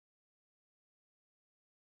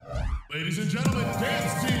Ladies and gentlemen,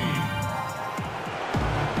 dance team.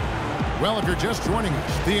 Well, if you're just joining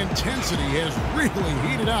us, the intensity has really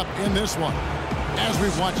heated up in this one. As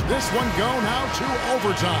we've watched this one go now to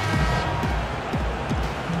overtime.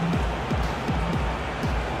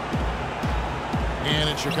 And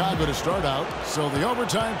it's Chicago to start out, so the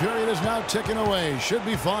overtime period is now ticking away. Should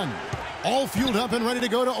be fun. All fueled up and ready to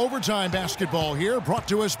go to overtime basketball here, brought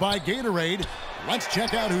to us by Gatorade. Let's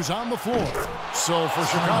check out who's on the floor. So for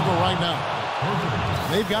Chicago right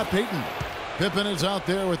now, they've got Payton. Pippen is out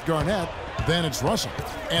there with Garnett. Then it's Russell.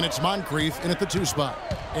 And it's Moncrief in at the 2 spot.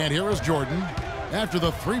 And here is Jordan. After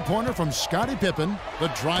the three-pointer from Scottie Pippen, the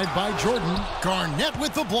drive by Jordan. Garnett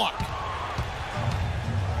with the block.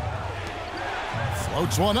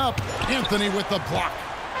 Floats one up. Anthony with the block.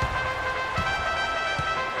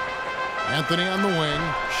 Anthony on the wing.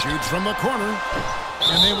 Shoots from the corner.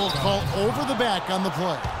 And they will call over the back on the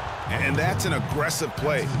play. And that's an aggressive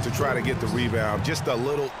play to try to get the rebound. Just a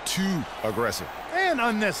little too aggressive. And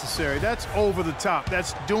unnecessary. That's over the top.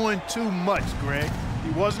 That's doing too much, Greg. He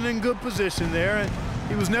wasn't in good position there, and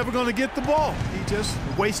he was never going to get the ball. He just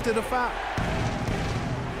wasted a foul.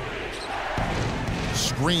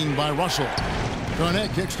 Screen by Russell.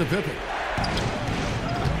 Garnett kicks to Pippen.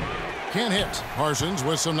 Can't hit. Parsons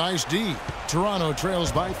with some nice D. Toronto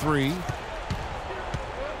trails by 3.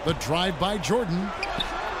 The drive by Jordan.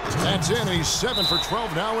 That's in. He's 7 for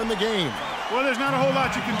 12 now in the game. Well, there's not a whole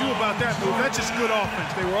lot you can do about that move. That's just good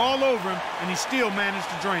offense. They were all over him, and he still managed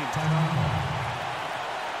to drain him.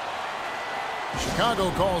 Chicago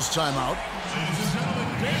calls timeout. Ladies and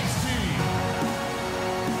gentlemen, dance team.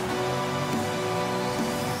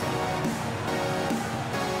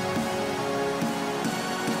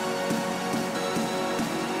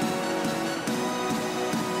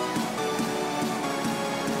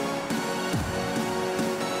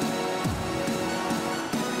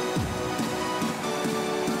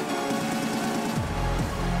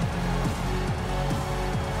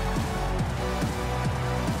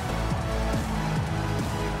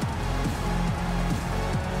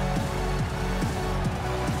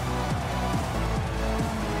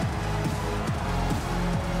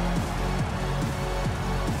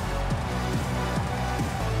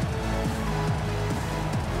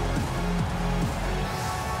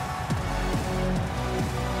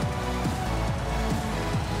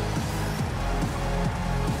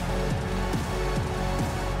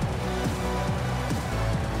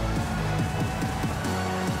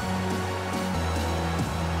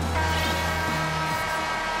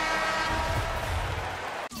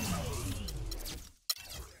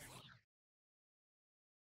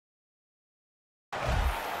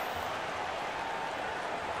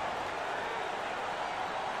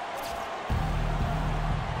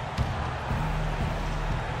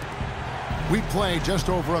 We play just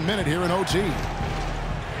over a minute here in OT.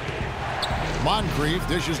 Moncrief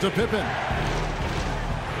dishes to Pippen.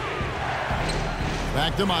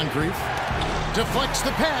 Back to Moncrief. Deflects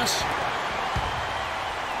the pass.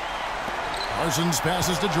 Parsons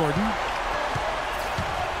passes to Jordan.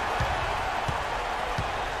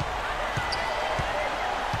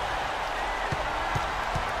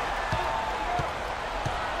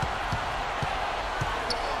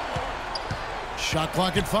 Shot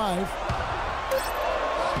clock at 5.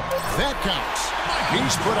 That counts.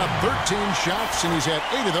 He's put up 13 shots, and he's had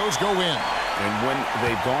 8 of those go in. And when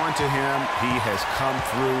they've gone to him, he has come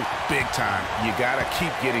through big time. You got to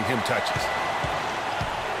keep getting him touches.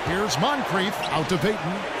 Here's Moncrief out to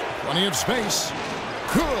Payton. Plenty of space.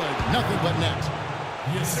 Good. Nothing but net.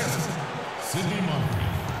 The assistant, Sidney Moncrief.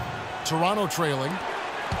 Toronto trailing.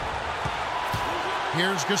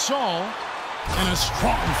 Here's Gasol. And a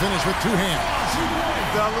strong finish with 2 hands.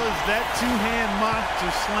 Fellas, that 2-hand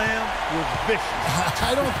monster slam was vicious.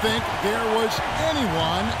 I don't think there was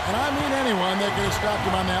anyone, and I mean anyone, that could have stopped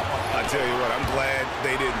him on that one. I tell you what, I'm glad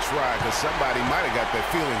they didn't try, because somebody might have got their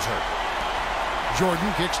feelings hurt. Jordan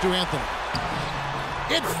kicks to Anthony.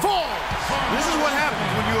 It falls! This is what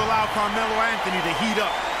happens when you allow Carmelo Anthony to heat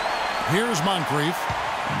up. Here's Moncrief.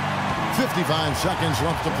 55 seconds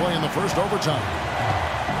left to play in the first overtime.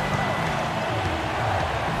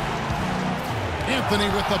 Anthony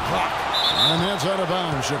with the block. And that's out of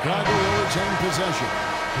bounds. Chicago will retain possession.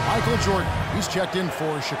 Michael Jordan, he's checked in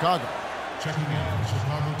for Chicago. Checking in for the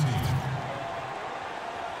Chicago team.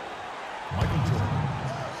 Michael Jordan.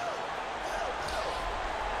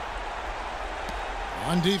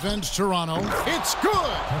 On defense, Toronto. It's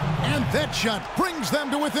good! And that shot brings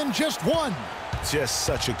them to within just 1. Just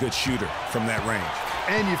such a good shooter from that range.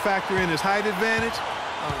 And you factor in his height advantage,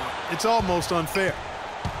 it's almost unfair.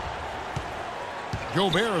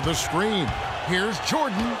 Gobert the screen. Here's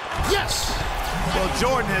Jordan. Yes! Well,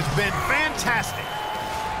 Jordan has been fantastic.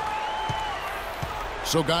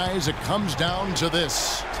 So, guys, it comes down to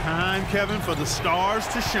this. Time, Kevin, for the stars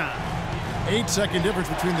to shine. 8-second difference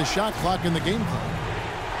between the shot clock and the game clock.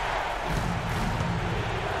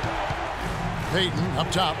 Payton up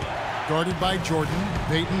top, guarded by Jordan.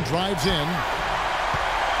 Payton drives in.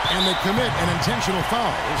 And they commit an intentional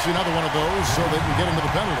foul. We'll see another one of those so they can get into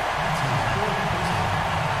the penalty.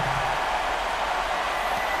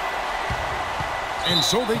 And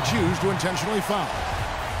so they choose to intentionally foul.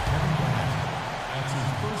 That's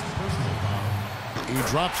his first personal foul. He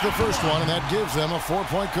drops the first one, and that gives them a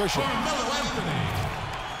 4-point cushion. Carmelo Anthony.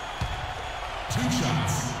 2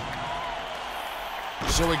 shots.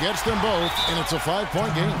 So he gets them both, and it's a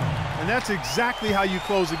 5-point game. And that's exactly how you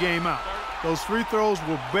close the game out. Those free throws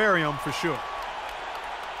will bury them for sure.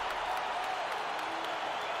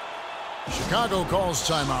 Chicago calls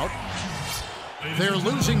timeout. They're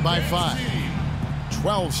losing by 5.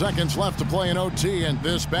 12 seconds left to play in OT, and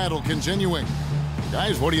this battle continuing.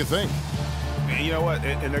 Guys, what do you think? And you know what?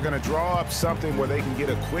 And they're going to draw up something where they can get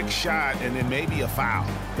a quick shot and then maybe a foul.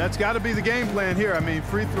 That's got to be the game plan here. I mean,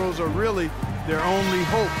 free throws are really their only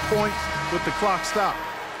hope. Points with the clock stopped.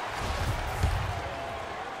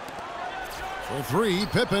 For 3,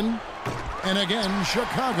 Pippen. And again,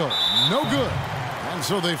 Chicago. No good. And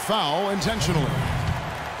so they foul intentionally.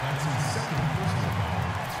 That's his second personal foul.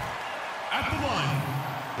 At the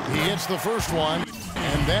line. He hits the first one,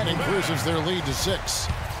 and that increases their lead to 6.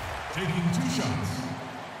 Taking 2 shots.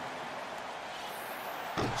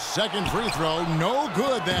 Second free throw, no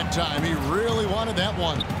good that time. He really wanted that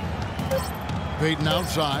one. Payton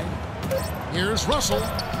outside. Here's Russell.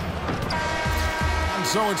 And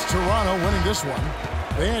so it's Toronto winning this one.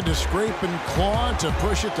 They had to scrape and claw to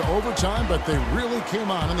push it to overtime, but they really came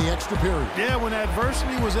on in the extra period. Yeah, when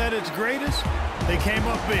adversity was at its greatest, they came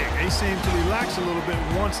up big. They seemed to relax a little bit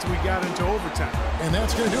once we got into overtime. And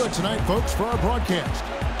that's going to do it tonight, folks, for our broadcast.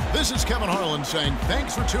 This is Kevin Harlan saying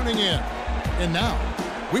thanks for tuning in. And now,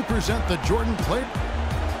 we present the Jordan Plate